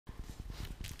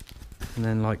and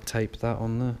then like tape that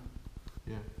on there.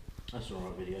 Yeah, that's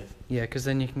alright video. Yeah, because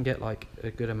then you can get like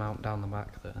a good amount down the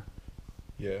back there.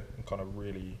 Yeah, and kind of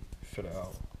really fill it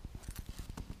out.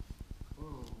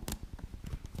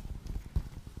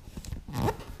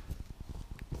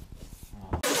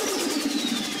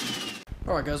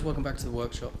 Alright guys, welcome back to the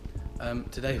workshop.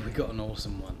 Today we got an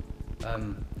awesome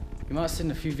one. You might have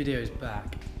seen a few videos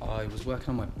back, I was working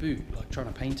on my boot, like trying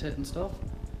to paint it and stuff.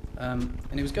 And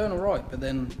it was going alright, but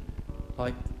then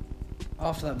like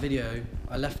after that video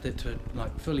I left it to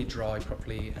like fully dry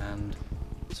properly, and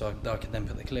so I could then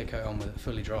put the clear coat on with it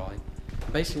fully dry.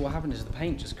 Basically what happened is the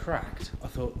paint just cracked. I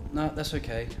thought, no, that's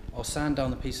okay, I'll sand down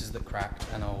the pieces that cracked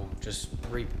and I'll just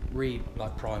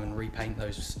prime and repaint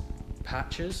those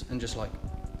patches and just like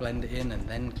blend it in and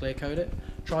then clear coat it.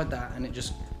 Tried that and it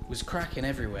just was cracking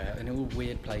everywhere in all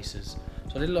weird places.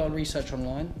 So I did a lot of research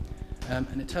online,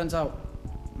 and it turns out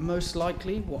most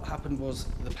likely what happened was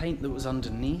the paint that was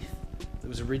underneath, that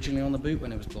was originally on the boot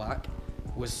when it was black,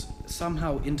 was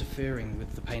somehow interfering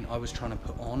with the paint I was trying to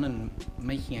put on and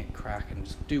making it crack and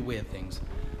just do weird things.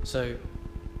 So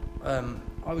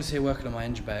I was here working on my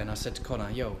engine bay and I said to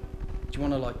Connor, yo, do you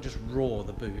want to like just raw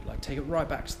the boot, like take it right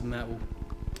back to the metal?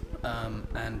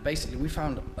 And basically we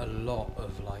found a lot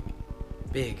of like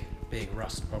big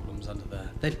rust problems under there.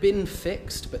 They'd been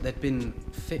fixed, but they'd been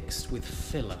fixed with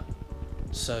filler,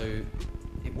 so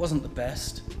it wasn't the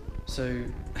best. So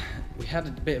we had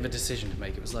a bit of a decision to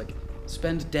make. It was like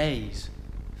spend days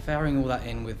firing all that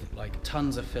in with like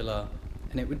tons of filler,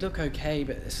 and it would look okay,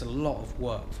 but it's a lot of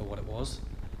work for what it was.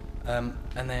 And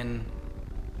then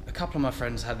a couple of my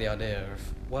friends had the idea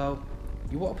of, well,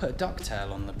 you want to put a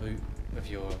ducktail on the boot of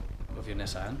your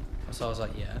Nissan. So I was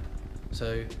like, yeah.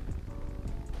 So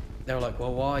they were like,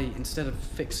 well, why, instead of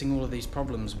fixing all of these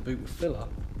problems with boot with filler,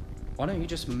 why don't you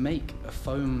just make a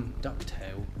foam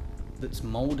ducktail that's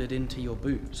molded into your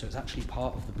boot, so it's actually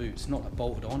part of the boot. It's not like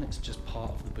bolted on, it's just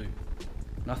part of the boot.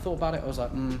 And I thought about it, I was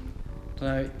like, don't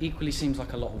know, equally seems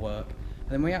like a lot of work. And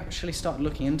then we actually started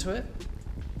looking into it.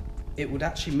 It would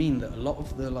actually mean that a lot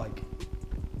of the like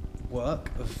work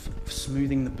of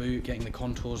smoothing the boot, getting the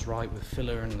contours right with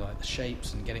filler and like the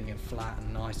shapes and getting it flat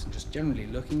and nice and just generally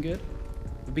looking good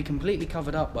would be completely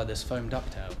covered up by this foam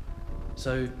ducktail.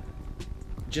 So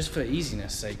just for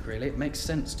easiness sake really, it makes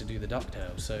sense to do the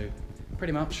ducktail. So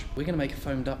pretty much we're going to make a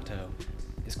foam ducktail.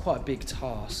 It's quite a big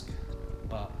task,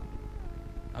 but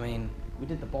I mean, we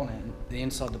did the bonnet, the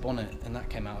inside of the bonnet, and that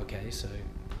came out okay, so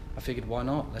I figured why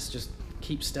not, let's just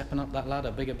keep stepping up that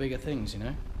ladder, bigger things, you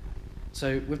know.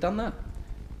 So we've done that,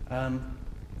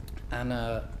 and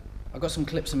I've got some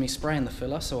clips of me spraying the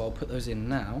filler, so I'll put those in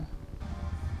now.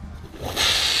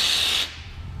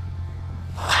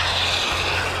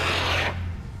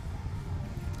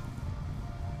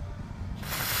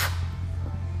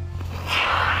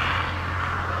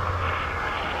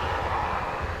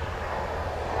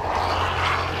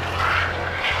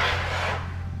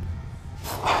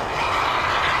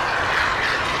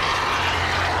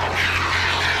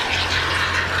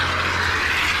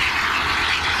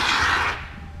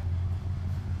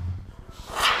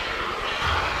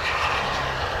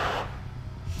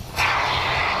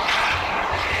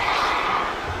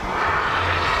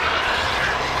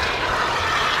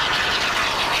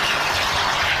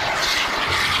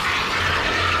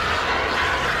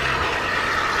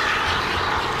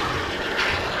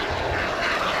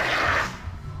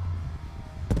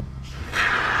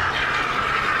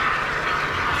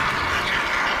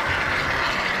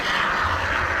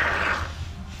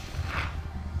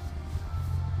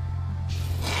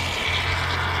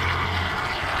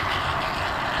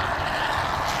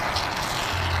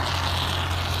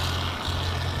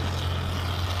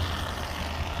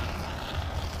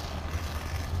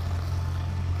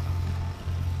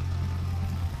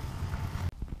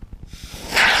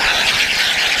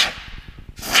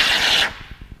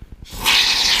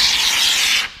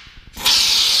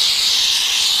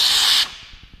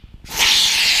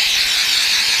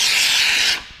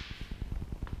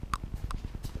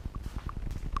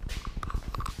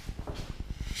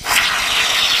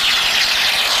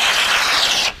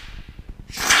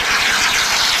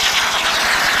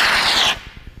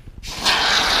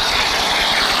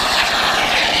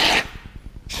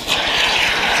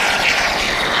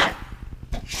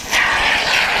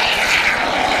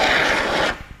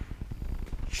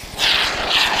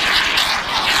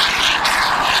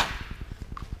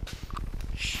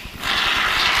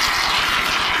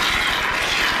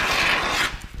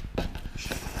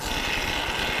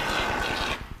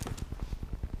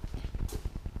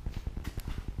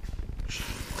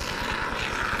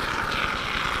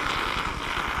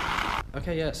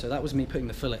 Okay, yeah, so that was me putting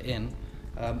the filler in.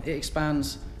 It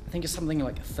expands, I think it's something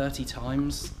like 30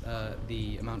 times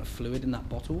the amount of fluid in that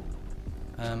bottle.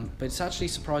 But it's actually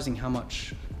surprising how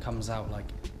much comes out. Like,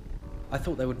 I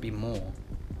thought there would be more.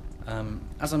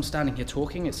 As I'm standing here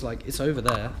talking, it's like, it's over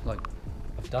there, like,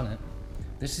 I've done it.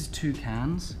 This is 2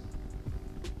 cans.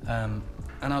 And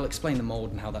I'll explain the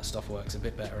mold and how that stuff works a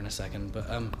bit better in a second, but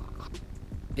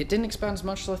it didn't expand as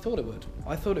much as I thought it would.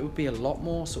 I thought it would be a lot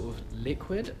more sort of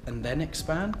liquid and then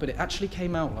expand, but it actually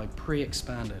came out like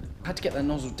pre-expanded. I had to get that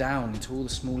nozzle down into all the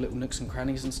small little nooks and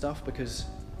crannies and stuff, because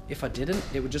if I didn't,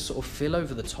 it would just sort of fill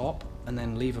over the top and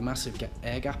then leave a massive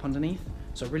air gap underneath.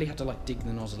 So I really had to like dig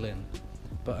the nozzle in.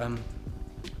 But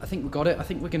I think we got it. I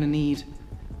think we're gonna need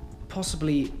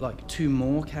possibly like 2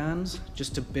 more cans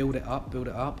just to build it up.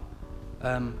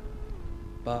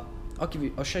 But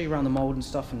I'll show you around the mold and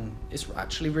stuff, and it's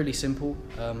actually really simple.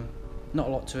 Not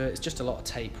a lot to it. It's just a lot of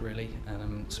tape really,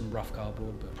 and some rough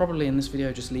cardboard. But probably in this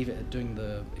video, just leave it at doing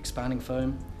the expanding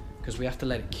foam, because we have to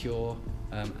let it cure,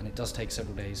 and it does take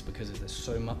several days because there's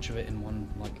so much of it in one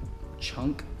like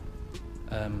chunk.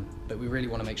 But we really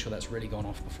want to make sure that's really gone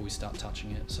off before we start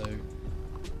touching it. So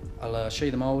I'll show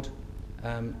you the mold.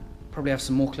 Probably have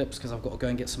some more clips because I've got to go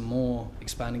and get some more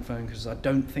expanding foam, because I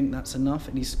don't think that's enough.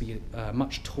 It needs to be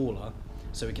much taller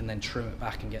so we can then trim it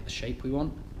back and get the shape we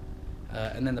want.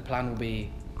 And then the plan will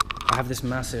be, I have this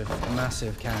massive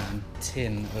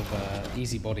tin of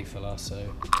easy body filler, so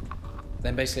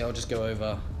then basically I'll just go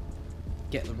over,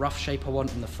 get the rough shape I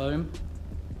want in the foam,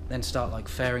 then start like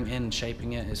fairing in,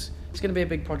 shaping it. It's going to be a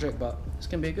big project, but it's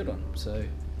going to be a good one. So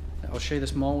I'll show you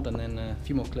this mold and then a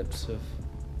few more clips of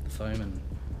the foam, and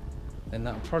then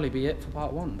that'll probably be it for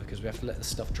part 1, because we have to let this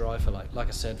stuff dry for like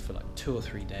I said, for like 2 or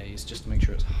 3 days, just to make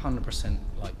sure it's 100%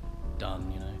 like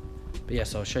done, you know. But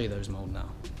yes, I'll show you those mold now.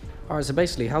 Alright, so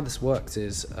basically how this works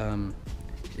is,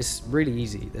 it's really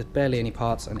easy. There's barely any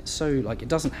parts, and it's so like, it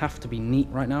doesn't have to be neat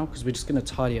right now, because we're just going to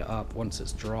tidy it up once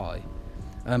it's dry.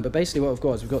 But basically what we've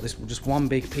got is we've got this just one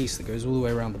big piece that goes all the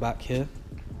way around the back here.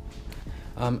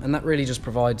 And that really just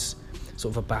provides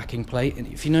sort of a backing plate.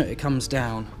 And if you know, it comes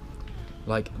down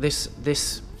like this,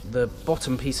 the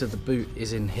bottom piece of the boot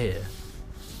is in here.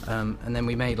 And then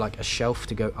we made like a shelf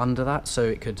to go under that,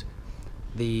 so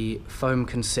the foam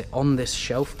can sit on this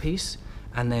shelf piece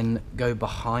and then go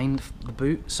behind the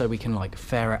boot, so we can like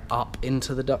fair it up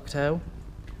into the ducktail.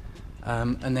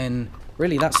 And then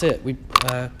really that's it.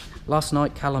 Last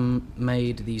night Callum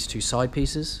made these 2 side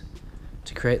pieces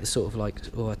to create the sort of like,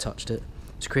 oh, I touched it,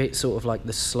 to create sort of like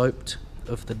the sloped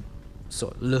of the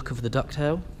sort of look of the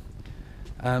ducktail.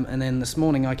 And then this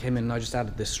morning I came in and I just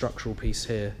added this structural piece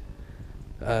here,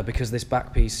 because this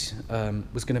back piece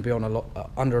was going to be on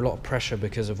under a lot of pressure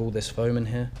because of all this foam in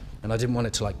here, and I didn't want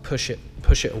it to like push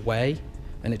it away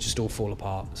and it just all fall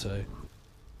apart. So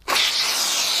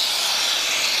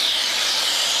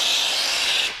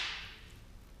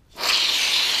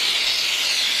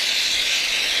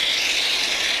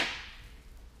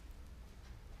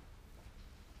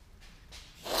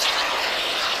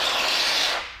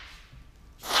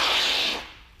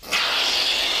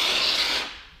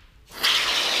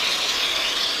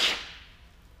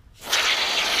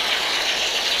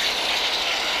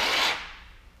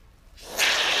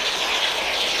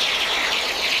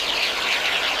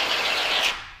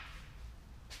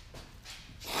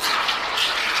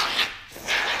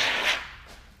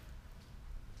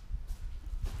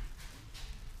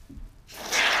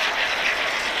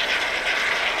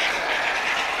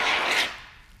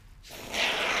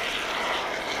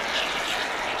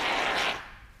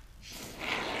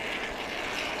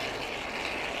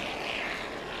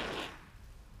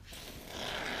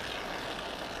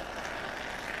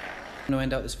I'm gonna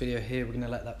end out this video here. We're gonna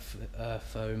let that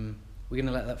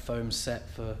foam set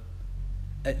for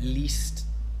at least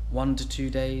 1 to 2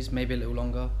 days, maybe a little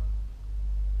longer,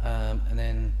 and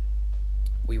then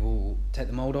we will take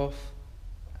the mold off.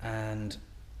 And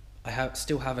I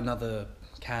still have another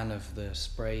can of the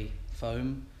spray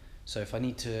foam, so if I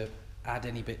need to add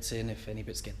any bits in, if any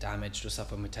bits get damaged or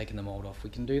stuff when we're taking the mold off, we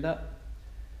can do that.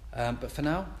 But for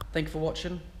now, thank you for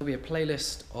watching. There'll be a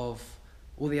playlist of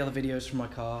all the other videos from my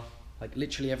car, like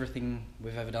literally everything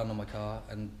we've ever done on my car,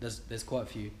 and there's quite a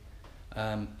few,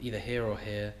 either here or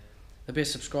here. There'll be a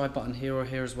subscribe button here or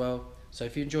here as well, so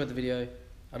if you enjoyed the video,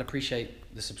 I'd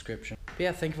appreciate the subscription. But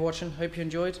yeah, thank you for watching, hope you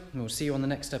enjoyed, and we'll see you on the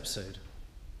next episode.